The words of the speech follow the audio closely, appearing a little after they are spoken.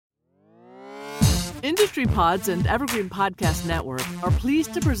Industry Pods and Evergreen Podcast Network are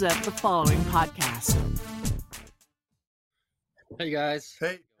pleased to present the following podcast. Hey guys.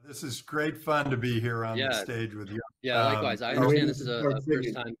 Hey, this is great fun to be here on the stage with you. Yeah, likewise. I understand this is a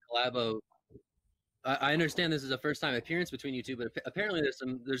first-time collabo. I understand this is a first-time appearance between you two, but apparently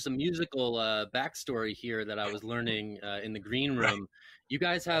there's some musical backstory here that I was learning in the green room. You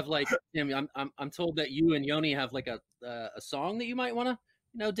guys have like, I'm told that you and Yoni have like a song that you might want to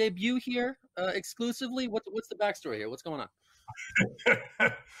debut here exclusively. What's the backstory here? What's going on?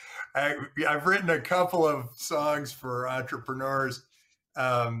 I've written a couple of songs for entrepreneurs.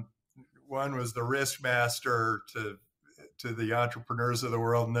 One was the Risk Master to the entrepreneurs of the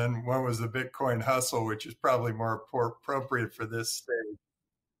world, and then one was the Bitcoin Hustle, which is probably more appropriate for this stage.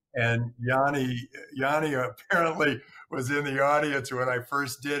 And Yoni apparently was in the audience when I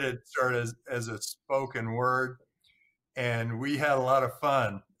first did it, sort of as a spoken word, and we had a lot of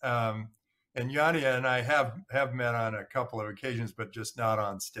fun. And Yoni and I have met on a couple of occasions, but just not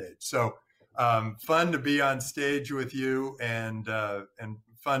on stage. So fun to be on stage with you, and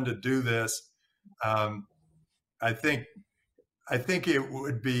fun to do this. I think it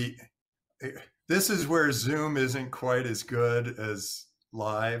would be. This is where Zoom isn't quite as good as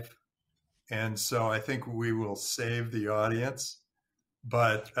live, and so I think we will save the audience.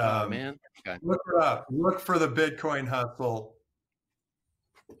 But okay. Look it up. Look for the Bitcoin Hustle.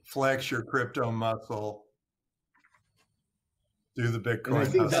 Flex your crypto muscle. Do the Bitcoin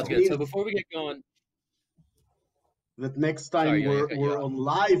Hustle. That's good. So before we get going, that next time we're on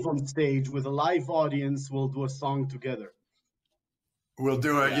live on stage with a live audience, we'll do a song together. We'll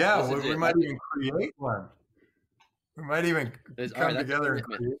do it. Yeah, we might even create one. We might even come together and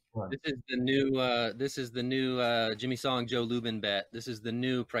create one. This is the new Jimmy Song Joe Lubin bet. This is the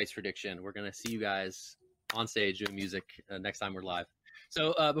new price prediction. We're gonna see you guys on stage doing music next time we're live.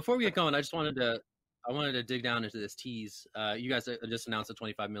 So before we get going, I wanted to dig down into this tease. You guys just announced a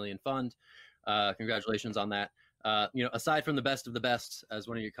 25 million fund. Congratulations on that. Aside from the best of the best, as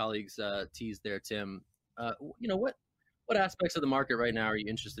one of your colleagues teased there, Tim, what aspects of the market right now are you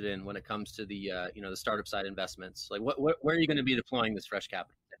interested in when it comes to the the startup side investments? Like where are you going to be deploying this fresh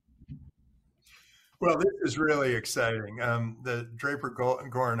capital? Well, this is really exciting. The Draper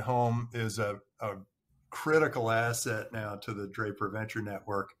Goren Holm is a critical asset now to the Draper Venture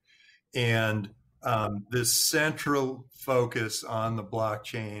Network, and this central focus on the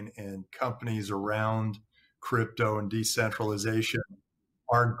blockchain and companies around crypto and decentralization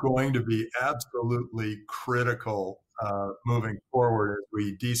are going to be absolutely critical moving forward as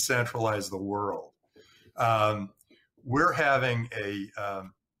we decentralize the world. We're having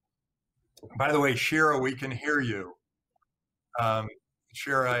by the way, Shira, we can hear you.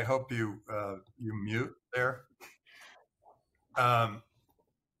 Shira, I hope you mute there.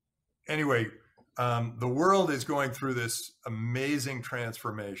 Anyway, the world is going through this amazing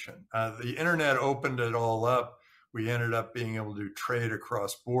transformation. The internet opened it all up. We ended up being able to trade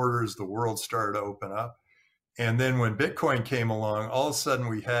across borders. The world started to open up. And then when Bitcoin came along, all of a sudden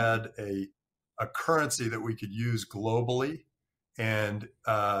we had a currency that we could use globally, and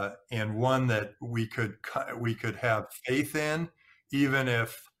one that we could have faith in, even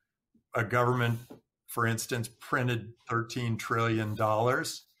if a government, for instance, printed $13 trillion.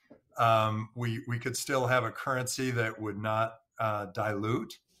 We could still have a currency that would not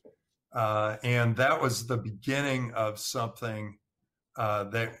dilute. And that was the beginning of something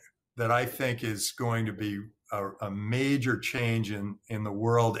that I think is going to be a major change in the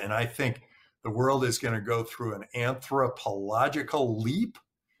world. And I think the world is going to go through an anthropological leap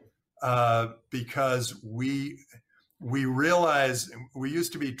because we realize we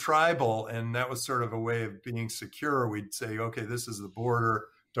used to be tribal, and that was sort of a way of being secure. We'd say, okay, this is the border,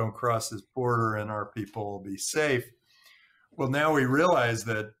 don't cross this border and our people will be safe. Well, now we realize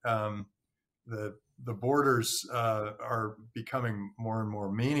that the borders are becoming more and more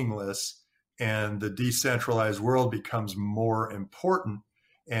meaningless, and the decentralized world becomes more important.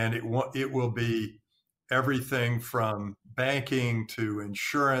 And it will be everything from banking to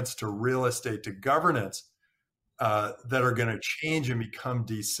insurance to real estate to governance that are going to change and become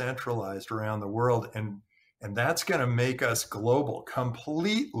decentralized around the world. And that's going to make us global,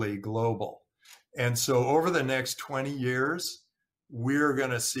 completely global. And so over the next 20 years, we're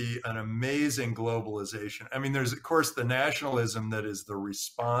going to see an amazing globalization. I mean, there's, of course, the nationalism that is the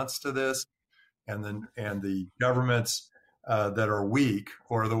response to this, and the governments that are weak,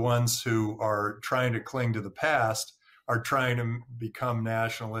 or the ones who are trying to cling to the past, are trying to become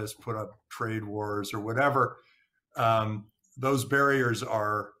nationalists, put up trade wars or whatever. Those barriers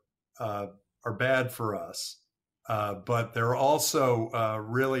are bad for us. but they're also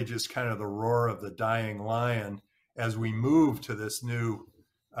really just kind of the roar of the dying lion as we move to this new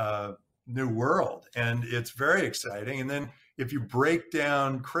world. And it's very exciting. And then if you break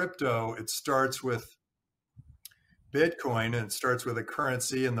down crypto, it starts with Bitcoin, and it starts with a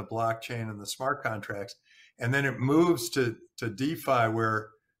currency and the blockchain and the smart contracts. And then it moves to DeFi, where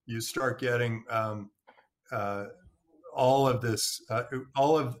you start getting all of this,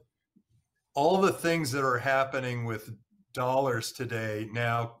 all of the things that are happening with dollars today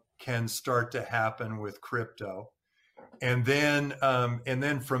now can start to happen with crypto. And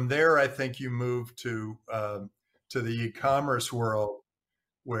then from there, I think you move to the e-commerce world,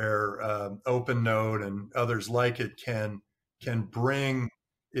 where OpenNode and others like it can bring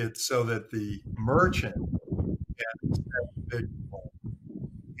it so that the merchant can accept Bitcoin.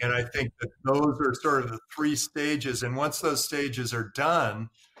 And I think that those are sort of the three stages. And once those stages are done,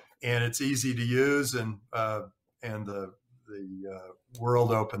 and it's easy to use, and the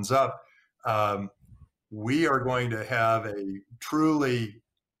world opens up, we are going to have a truly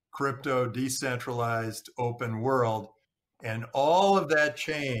crypto, decentralized, open world. And all of that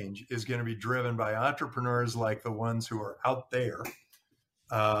change is going to be driven by entrepreneurs like the ones who are out there.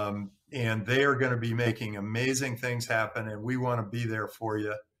 And they are going to be making amazing things happen. And we want to be there for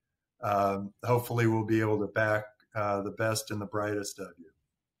you. Hopefully, we'll be able to back the best and the brightest of you.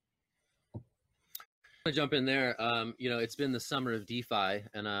 I want to jump in there. It's been the summer of DeFi,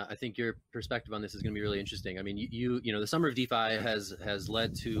 and I think your perspective on this is going to be really interesting. I mean, the summer of DeFi has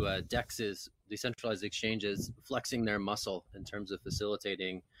led to DEXs, decentralized exchanges, flexing their muscle in terms of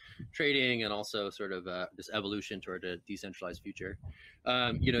facilitating trading and also sort of this evolution toward a decentralized future.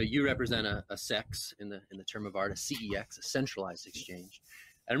 You represent a CEX in the term of art, a CEX, a centralized exchange.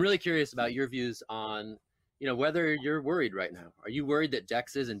 And I'm really curious about your views on whether you're worried right now. Are you worried that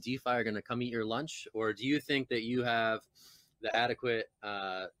DEXs and DeFi are going to come eat your lunch? Or do you think that you have the adequate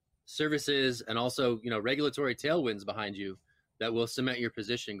services and also, regulatory tailwinds behind you that will cement your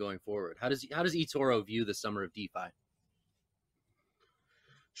position going forward? How does eToro view the summer of DeFi?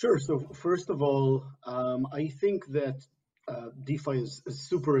 Sure. So first of all, I think that DeFi is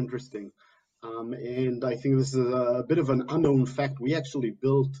super interesting. And I think this is a bit of an unknown fact. We actually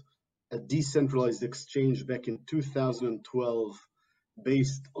built a decentralized exchange back in 2012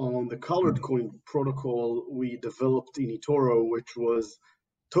 based on the colored coin protocol we developed in eToro, which was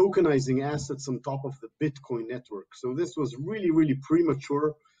tokenizing assets on top of the Bitcoin network. So this was really, really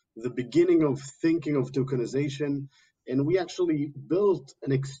premature, the beginning of thinking of tokenization. And we actually built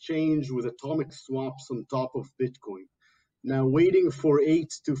an exchange with atomic swaps on top of Bitcoin. Now, waiting for 8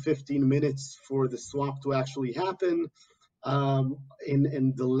 to 15 minutes for the swap to actually happen,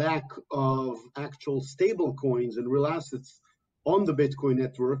 and the lack of actual stable coins and real assets on the Bitcoin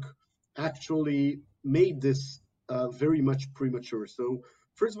network actually made this very much premature. So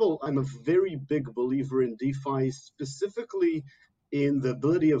first of all, I'm a very big believer in DeFi, specifically in the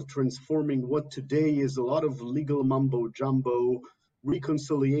ability of transforming what today is a lot of legal mumbo jumbo,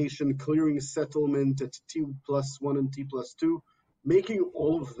 reconciliation, clearing, settlement at T+1 and T+2, making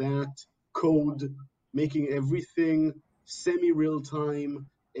all of that code, making everything semi-real time,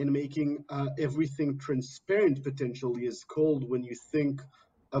 and making everything transparent potentially is called when you think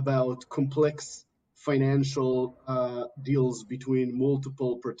about complex financial deals between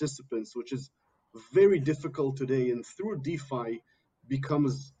multiple participants, which is very difficult today, and through DeFi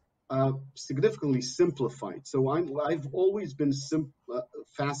becomes significantly simplified. So I've always been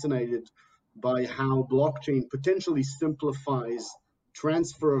fascinated by how blockchain potentially simplifies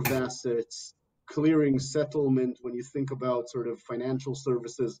transfer of assets, clearing, settlement, when you think about sort of financial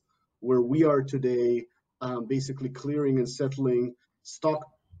services where we are today, basically clearing and settling stock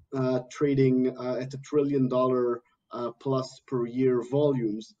trading at $1 trillion plus per year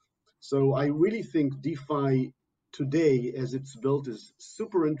volumes. So I really think DeFi today, as it's built, is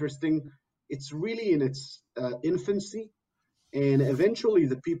super interesting. It's really in its infancy, and eventually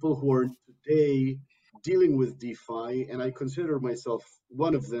the people who are today dealing with DeFi, and I consider myself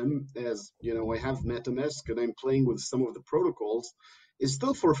one of them, as I have MetaMask and I'm playing with some of the protocols, is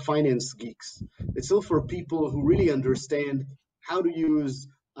still for finance geeks. It's still for people who really understand how to use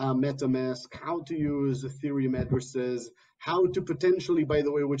MetaMask, how to use Ethereum addresses, how to potentially, by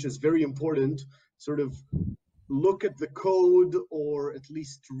the way, which is very important, sort of look at the code, or at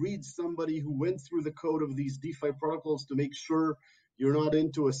least read somebody who went through the code of these DeFi protocols to make sure you're not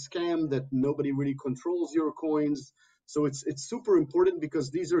into a scam, that nobody really controls your coins. So it's super important,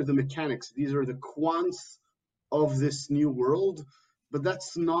 because these are the mechanics, these are the quants of this new world, but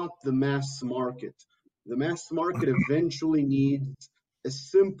that's not the mass market. The mass market eventually needs a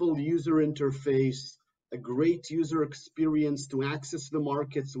simple user interface, a great user experience to access the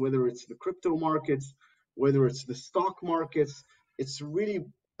markets, whether it's the crypto markets, whether it's the stock markets. It's really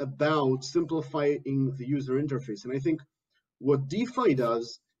about simplifying the user interface. And I think what DeFi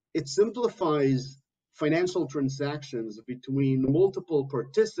does, it simplifies financial transactions between multiple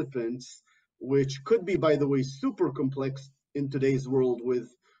participants, which could be, by the way, super complex in today's world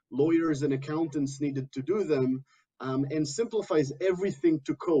with lawyers and accountants needed to do them, and simplifies everything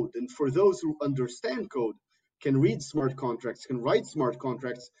to code. And for those who understand code, can read smart contracts, can write smart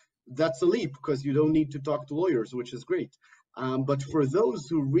contracts, that's a leap because you don't need to talk to lawyers, which is great. But for those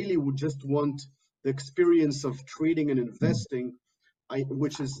who really would just want the experience of trading and investing,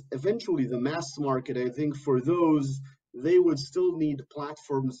 which is eventually the mass market, I think for those, they would still need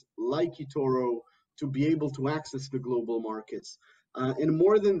platforms like eToro to be able to access the global markets. And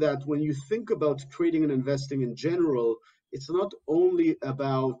more than that, when you think about trading and investing in general, it's not only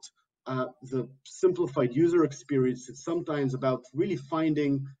about the simplified user experience, it's sometimes about really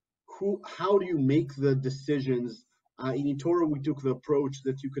finding how do you make the decisions. In eToro, we took the approach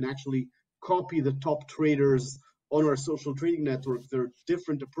that you can actually copy the top traders on our social trading network. There are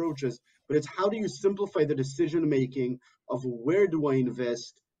different approaches, but it's how do you simplify the decision making of where do I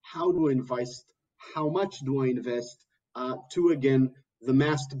invest, how do I invest, how much do I invest, to, again, the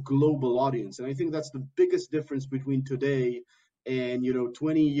mass global audience. And I think that's the biggest difference between today and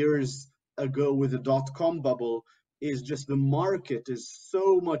 20 years ago with the dot-com bubble, is just the market is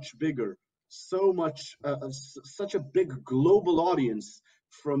so much bigger, such a big global audience,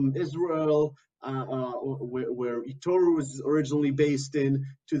 from Israel, where eToro was originally based in,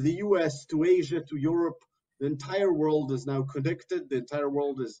 to the US, to Asia, to Europe. The entire world is now connected. The entire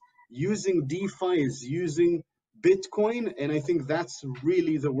world is using DeFi, is using Bitcoin. And I think that's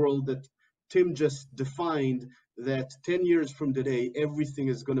really the world that Tim just defined, that 10 years from today, everything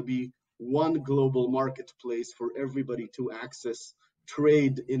is going to be one global marketplace for everybody to access,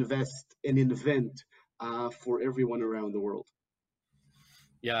 trade, invest, and invent for everyone around the world.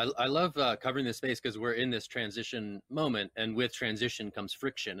 Yeah, I love covering this space because we're in this transition moment, and with transition comes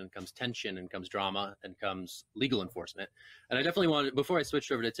friction, and comes tension, and comes drama, and comes legal enforcement. And I definitely wanted, before I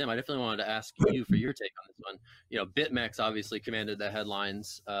switched over to Tim, I definitely wanted to ask you for your take on this one. BitMEX obviously commanded the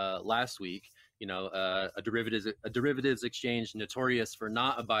headlines last week. A derivatives exchange notorious for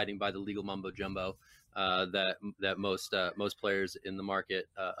not abiding by the legal mumbo jumbo that most players in the market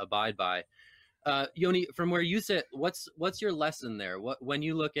abide by. Yoni, from where you sit, what's your lesson there? When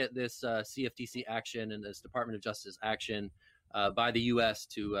you look at this CFTC action and this Department of Justice action by the U.S.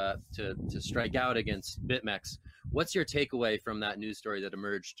 to strike out against BitMEX, what's your takeaway from that news story that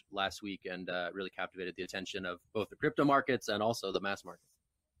emerged last week and really captivated the attention of both the crypto markets and also the mass market?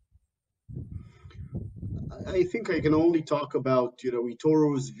 I think I can only talk about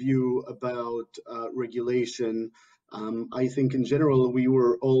eToro's view about regulation. I think in general we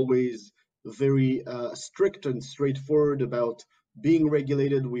were always very strict and straightforward about being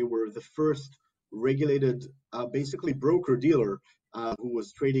regulated. We were the first regulated, basically broker-dealer who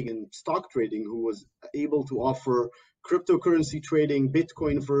was trading in stock trading, who was able to offer cryptocurrency trading,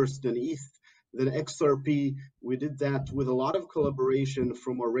 Bitcoin first, then ETH, then XRP. We did that with a lot of collaboration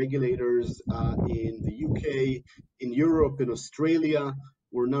from our regulators in the UK, in Europe, in Australia.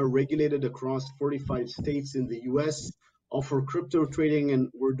 We're now regulated across 45 states in the US, offer crypto trading, and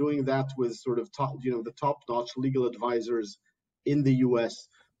we're doing that with sort of the top-notch legal advisors in the US.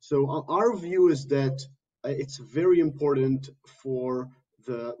 So our view is that it's very important for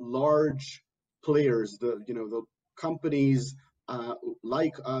the large players, the companies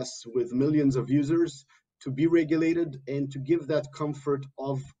like us with millions of users, to be regulated and to give that comfort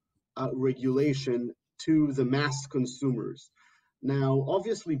of regulation to the mass consumers. Now,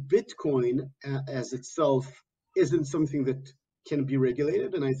 obviously, Bitcoin as itself isn't something that can be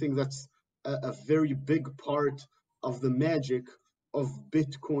regulated, and I think that's a very big part of the magic of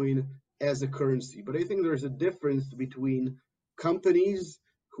Bitcoin as a currency. But I think there's a difference between companies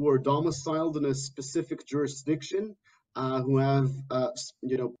who are domiciled in a specific jurisdiction, who have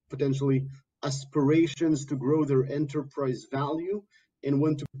potentially aspirations to grow their enterprise value and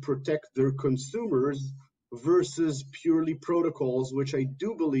want to protect their consumers, versus purely protocols, which I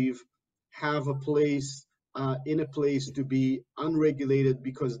do believe have a place to be unregulated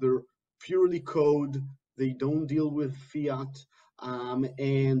because they're purely code. They don't deal with fiat.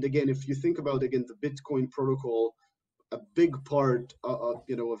 And again, if you think about the Bitcoin protocol, a big part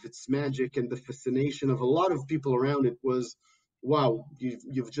of its magic and the fascination of a lot of people around it was, wow,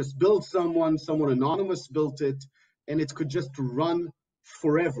 you've just built someone anonymous built it, and it could just run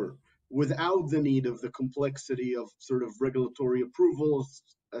forever without the need of the complexity of sort of regulatory approvals,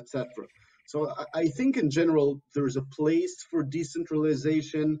 etc. So I think in general, there's a place for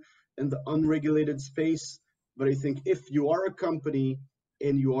decentralization in the unregulated space. But I think if you are a company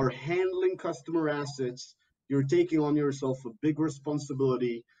and you are handling customer assets, you're taking on yourself a big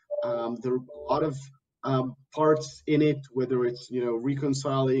responsibility. There are a lot of parts in it, whether it's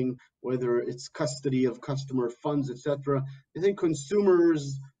reconciling, whether it's custody of customer funds, etc. I think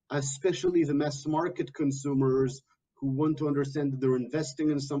consumers, especially the mass market consumers who want to understand that they're investing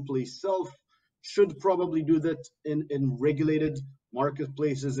in someplace else, should probably do that in regulated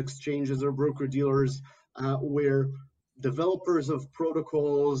marketplaces, exchanges, or broker dealers, where developers of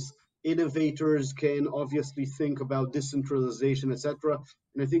protocols, innovators can obviously think about decentralization, etc.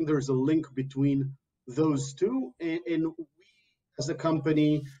 And I think there's a link between those two. And we, as a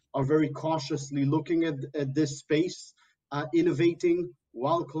company, are very cautiously looking at this space, innovating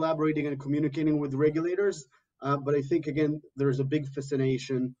while collaborating and communicating with regulators. But I think, again, there's a big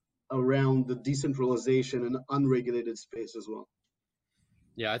fascination around the decentralization and unregulated space as well.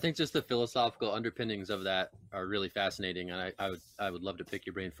 Yeah, I think just the philosophical underpinnings of that are really fascinating, and I would love to pick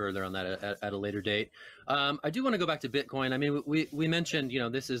your brain further on that at a later date. I do want to go back to Bitcoin. I mean, we mentioned,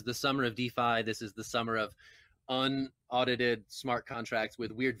 this is the summer of DeFi. This is the summer of unaudited smart contracts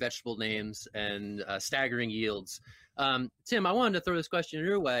with weird vegetable names and staggering yields. Tim, I wanted to throw this question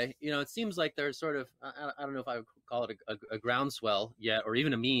your way. It seems like there's sort of, I don't know if I would call it a groundswell yet, or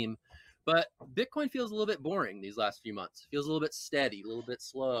even a meme, but Bitcoin feels a little bit boring these last few months. Feels a little bit steady, a little bit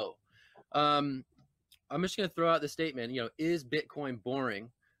slow. I'm just going to throw out the statement, is Bitcoin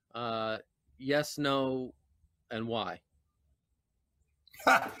boring? Yes, no, and why?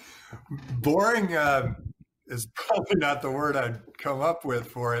 Boring is probably not the word I'd come up with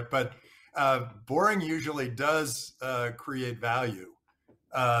for it, but boring usually does create value.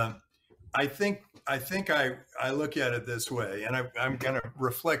 I think I look at it this way, and I'm going to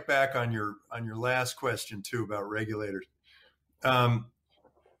reflect back on your last question too about regulators. I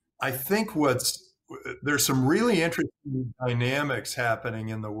think there's some really interesting dynamics happening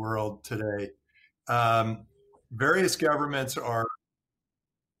in the world today. Various governments are.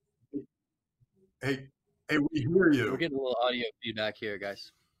 Hey, we hear you. We're getting a little audio feedback here,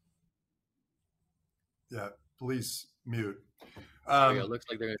 guys. Yeah, please mute. There we go. Looks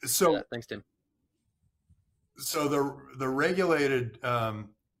like they're going to do that. Thanks, Tim. So the regulated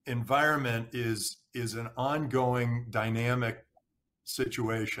environment is an ongoing dynamic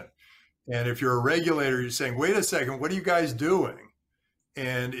situation. And if you're a regulator, you're saying, wait a second, what are you guys doing?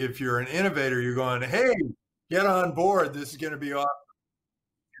 And if you're an innovator, you're going, hey, get on board. This is going to be awesome.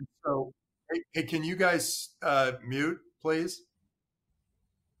 And so, hey, can you guys mute, please?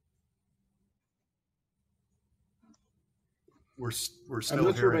 We're still I'm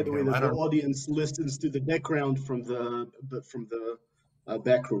not sure, by hearing the way, him. that the audience listens to the background from the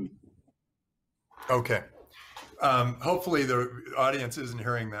back room. Okay. Hopefully the audience isn't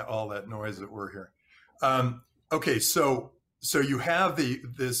hearing all that noise that we're hearing. Okay, so you have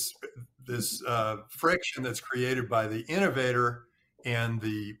this friction that's created by the innovator and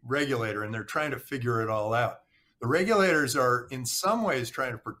the regulator, and they're trying to figure it all out. The regulators are in some ways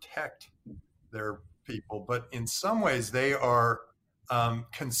trying to protect their people, but in some ways they are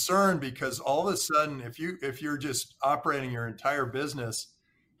concerned because all of a sudden, if you're just operating your entire business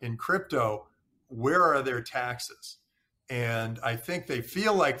in crypto, where are their taxes? And I think they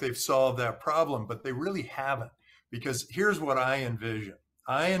feel like they've solved that problem, but they really haven't, because here's what I envision.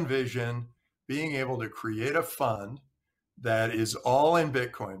 I envision being able to create a fund that is all in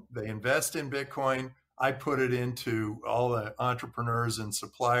Bitcoin. They invest in Bitcoin. I put it into all the entrepreneurs and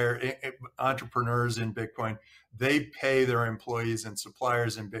entrepreneurs in Bitcoin. They pay their employees and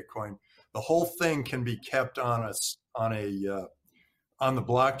suppliers in Bitcoin. The whole thing can be kept on the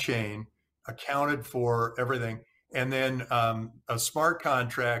blockchain, accounted for, everything. And then a smart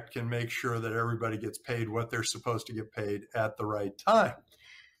contract can make sure that everybody gets paid what they're supposed to get paid at the right time.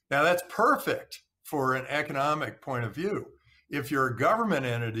 Now that's perfect for an economic point of view. If you're a government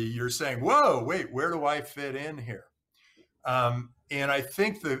entity, you're saying, whoa, wait, where do I fit in here? And I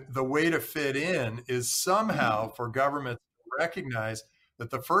think the way to fit in is somehow for governments to recognize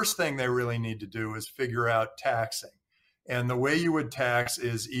that the first thing they really need to do is figure out taxing. And the way you would tax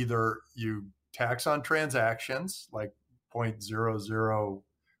is either you tax on transactions, like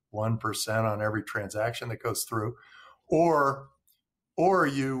 0.001% on every transaction that goes through, or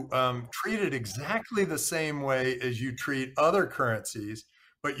you treat it exactly the same way as you treat other currencies,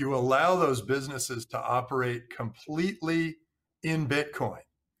 but you allow those businesses to operate completely in Bitcoin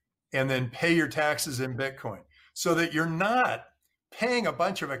and then pay your taxes in Bitcoin, so that you're not paying a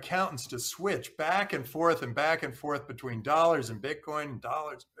bunch of accountants to switch back and forth between dollars and Bitcoin and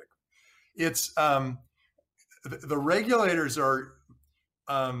dollars and Bitcoin. it's the regulators are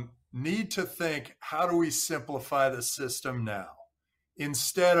need to think, how do we simplify the system now,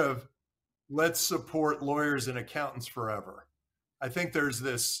 instead of let's support lawyers and accountants forever. I think there's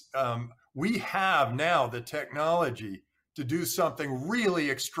this, we have now the technology to do something really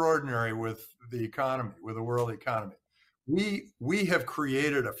extraordinary with the economy, with the world economy. We have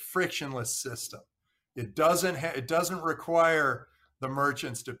created a frictionless system. It doesn't require the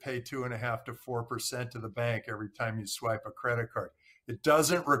merchants to pay 2.5% to 4% to the bank every time you swipe a credit card. It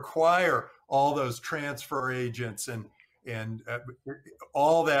doesn't require all those transfer agents and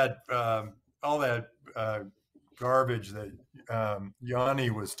all that garbage that Yoni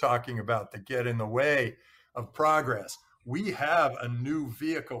was talking about that get in the way of progress. We have a new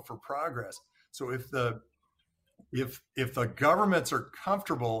vehicle for progress. So if the governments are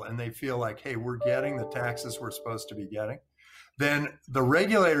comfortable and they feel like, hey, we're getting the taxes we're supposed to be getting, then the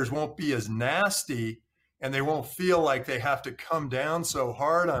regulators won't be as nasty, and they won't feel like they have to come down so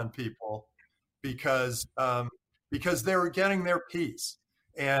hard on people because they're getting their piece.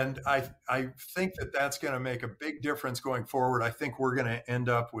 And I think that that's going to make a big difference going forward. I think we're going to end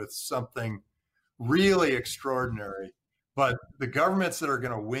up with something really extraordinary. But the governments that are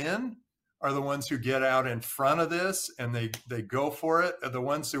going to win are the ones who get out in front of this and they go for it. The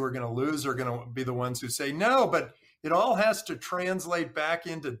ones who are going to lose are going to be the ones who say, no, but it all has to translate back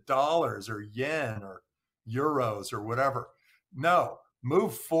into dollars or yen or euros or whatever. No,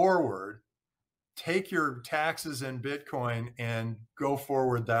 move forward, take your taxes in Bitcoin and go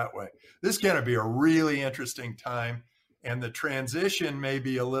forward that way. This is going to be a really interesting time, and the transition may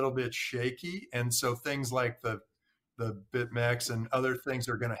be a little bit shaky. And so things like the BitMEX and other things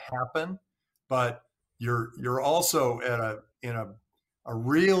are going to happen, but you're also in a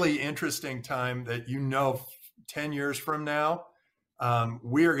really interesting time that, 10 years from now,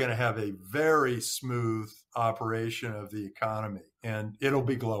 we are going to have a very smooth operation of the economy, and it'll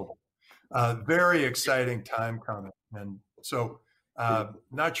be global. Very exciting time coming. And so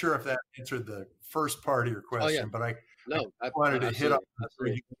not sure if that answered the first part of your question, but I wanted to hit on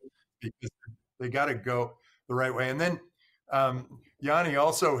because they got to go the right way. And then Yoni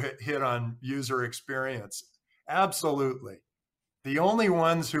also hit on user experience. Absolutely. The only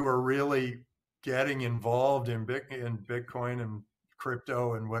ones who are really getting involved in Bitcoin and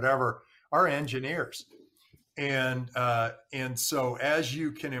crypto and whatever are engineers. And so as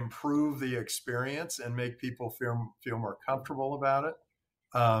you can improve the experience and make people feel more comfortable about it,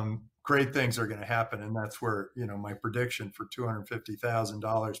 great things are going to happen. And that's where, my prediction for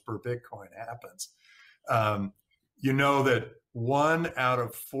 $250,000 per Bitcoin happens. That 1 out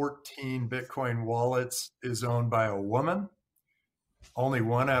of 14 Bitcoin wallets is owned by a woman. Only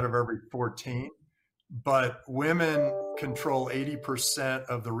 1 out of every 14, but women control 80%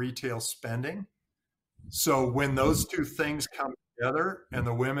 of the retail spending. So when those two things come together and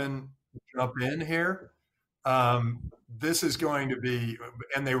the women jump in here, this is going to be,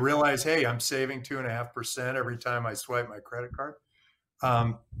 and they realize, hey, I'm saving 2.5% every time I swipe my credit card.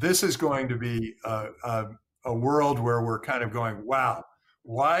 This is going to be a world where we're kind of going, wow,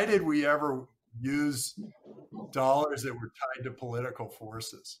 why did we ever use dollars that were tied to political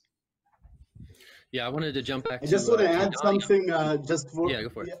forces? Yeah, I wanted to jump back. I just want to add something. Go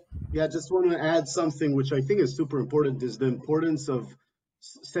for it. Yeah, just want to add something which I think is super important, is the importance of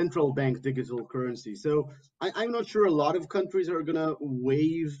central bank digital currency. So I'm not sure a lot of countries are going to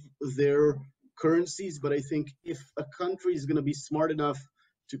waive their currencies, but I think if a country is going to be smart enough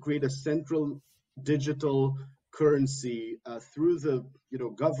to create a central digital currency through the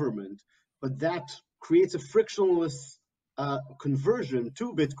government, but that creates a frictionless conversion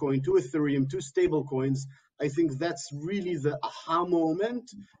to Bitcoin, to Ethereum, to stable coins, I think that's really the aha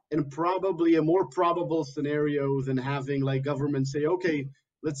moment, and probably a more probable scenario than having like governments say, okay,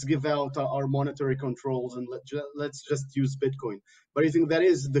 let's give out our monetary controls and let's just use Bitcoin. But I think that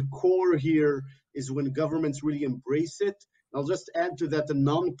is the core here, is when governments really embrace it. I'll just add to that a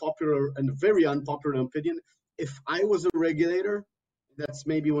non-popular and very unpopular opinion. If I was a regulator, that's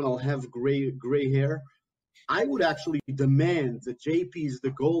maybe when I'll have gray hair, I would actually demand the JPs,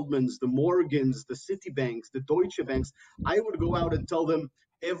 the Goldmans, the Morgans, the Citibanks, the Deutsche Banks, I would go out and tell them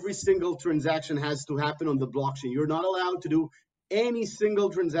every single transaction has to happen on the blockchain. You're not allowed to do any single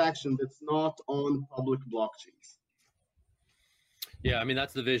transaction that's not on public blockchains. Yeah, I mean,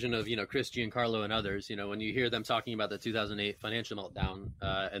 that's the vision of, Chris Giancarlo and others. When you hear them talking about the 2008 financial meltdown,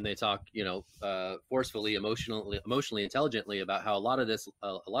 and they talk, forcefully, emotionally, intelligently about how a lot of this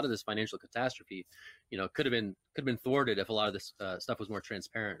financial catastrophe, could have been thwarted if a lot of this stuff was more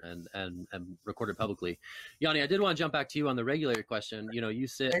transparent and recorded publicly. Yoni, I did want to jump back to you on the regulator question. You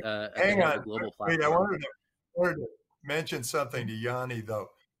sit at a global platform. Wait, I wanted to mention something to Yoni though,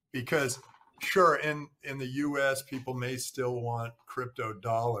 because sure, in the U.S., people may still want crypto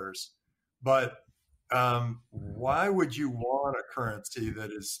dollars, but why would you want a currency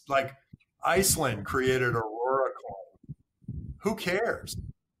that is like Iceland created Aurora coin? Who cares?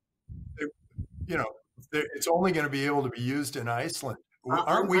 It's only going to be able to be used in Iceland.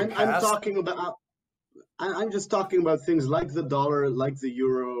 Aren't we? I'm just talking about things like the dollar, like the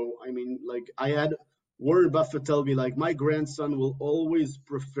euro. I mean, like I had Warren Buffett tell me, like, my grandson will always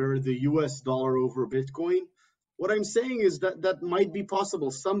prefer the US dollar over Bitcoin. What I'm saying is that might be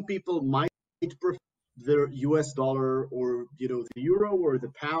possible. Some people might prefer the US dollar or, the euro or the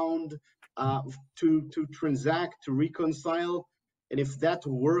pound to transact, to reconcile. And if that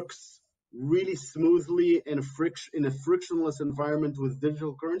works really smoothly in a frictionless environment with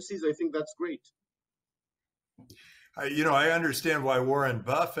digital currencies, I think that's great. I understand why Warren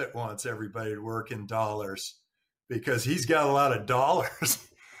Buffett wants everybody to work in dollars because he's got a lot of dollars.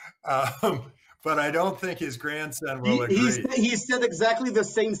 But I don't think his grandson will agree. He said exactly the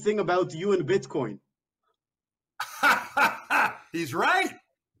same thing about you and Bitcoin. He's right.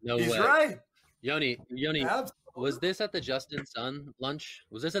 He's right. Yoni, was this at the Justin Sun lunch?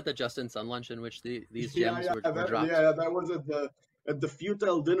 Was this at the Justin Sun lunch in which these gems were dropped? Yeah, that was at the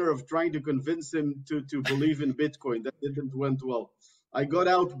futile dinner of trying to convince him to believe in Bitcoin. That didn't went well. I got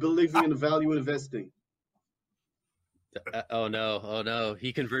out believing in value investing. Oh no,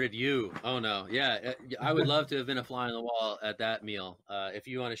 he converted you. Oh no. Yeah, I would love to have been a fly on the wall at that meal. If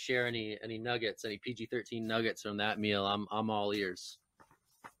you want to share any nuggets, any PG-13 nuggets from that meal, I'm all ears.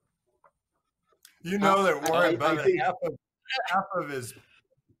 That Warren Buffett,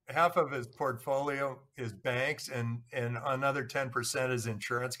 half of his portfolio is banks and another 10% is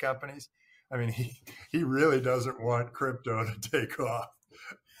insurance companies. I mean, he really doesn't want crypto to take off.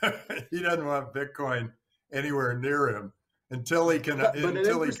 He doesn't want Bitcoin anywhere near him until he can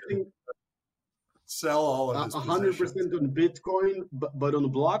sell all of his 100% on Bitcoin, but on the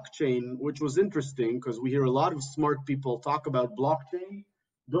blockchain, which was interesting because we hear a lot of smart people talk about blockchain,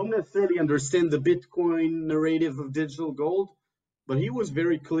 don't necessarily understand the Bitcoin narrative of digital gold. But he was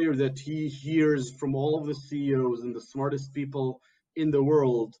very clear that he hears from all of the CEOs and the smartest people in the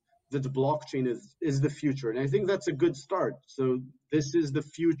world that the blockchain is the future. And I think that's a good start. So this is the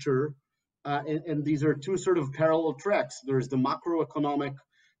future. And these are two sort of parallel tracks. There's the macroeconomic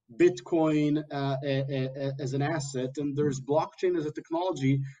Bitcoin as an asset, and there's blockchain as a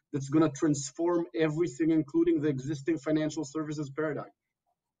technology that's going to transform everything, including the existing financial services paradigm.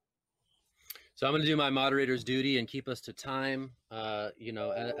 So I'm going to do my moderator's duty and keep us to time. As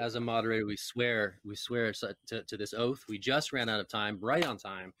a moderator, we swear to this oath. We just ran out of time, right on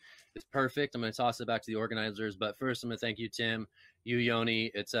time. It's perfect. I'm going to toss it back to the organizers. But first, I'm going to thank you, Tim, you,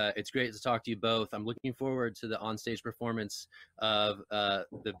 Yoni. It's great to talk to you both. I'm looking forward to the onstage performance of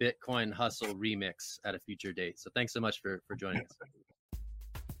the Bitcoin Hustle remix at a future date. So thanks so much for joining us.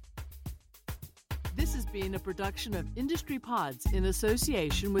 This has been a production of Industry Pods in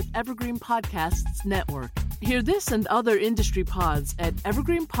association with Evergreen Podcasts Network. Hear this and other Industry Pods at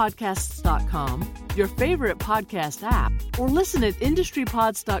evergreenpodcasts.com, your favorite podcast app, or listen at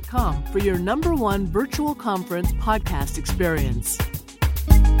industrypods.com for your #1 virtual conference podcast experience.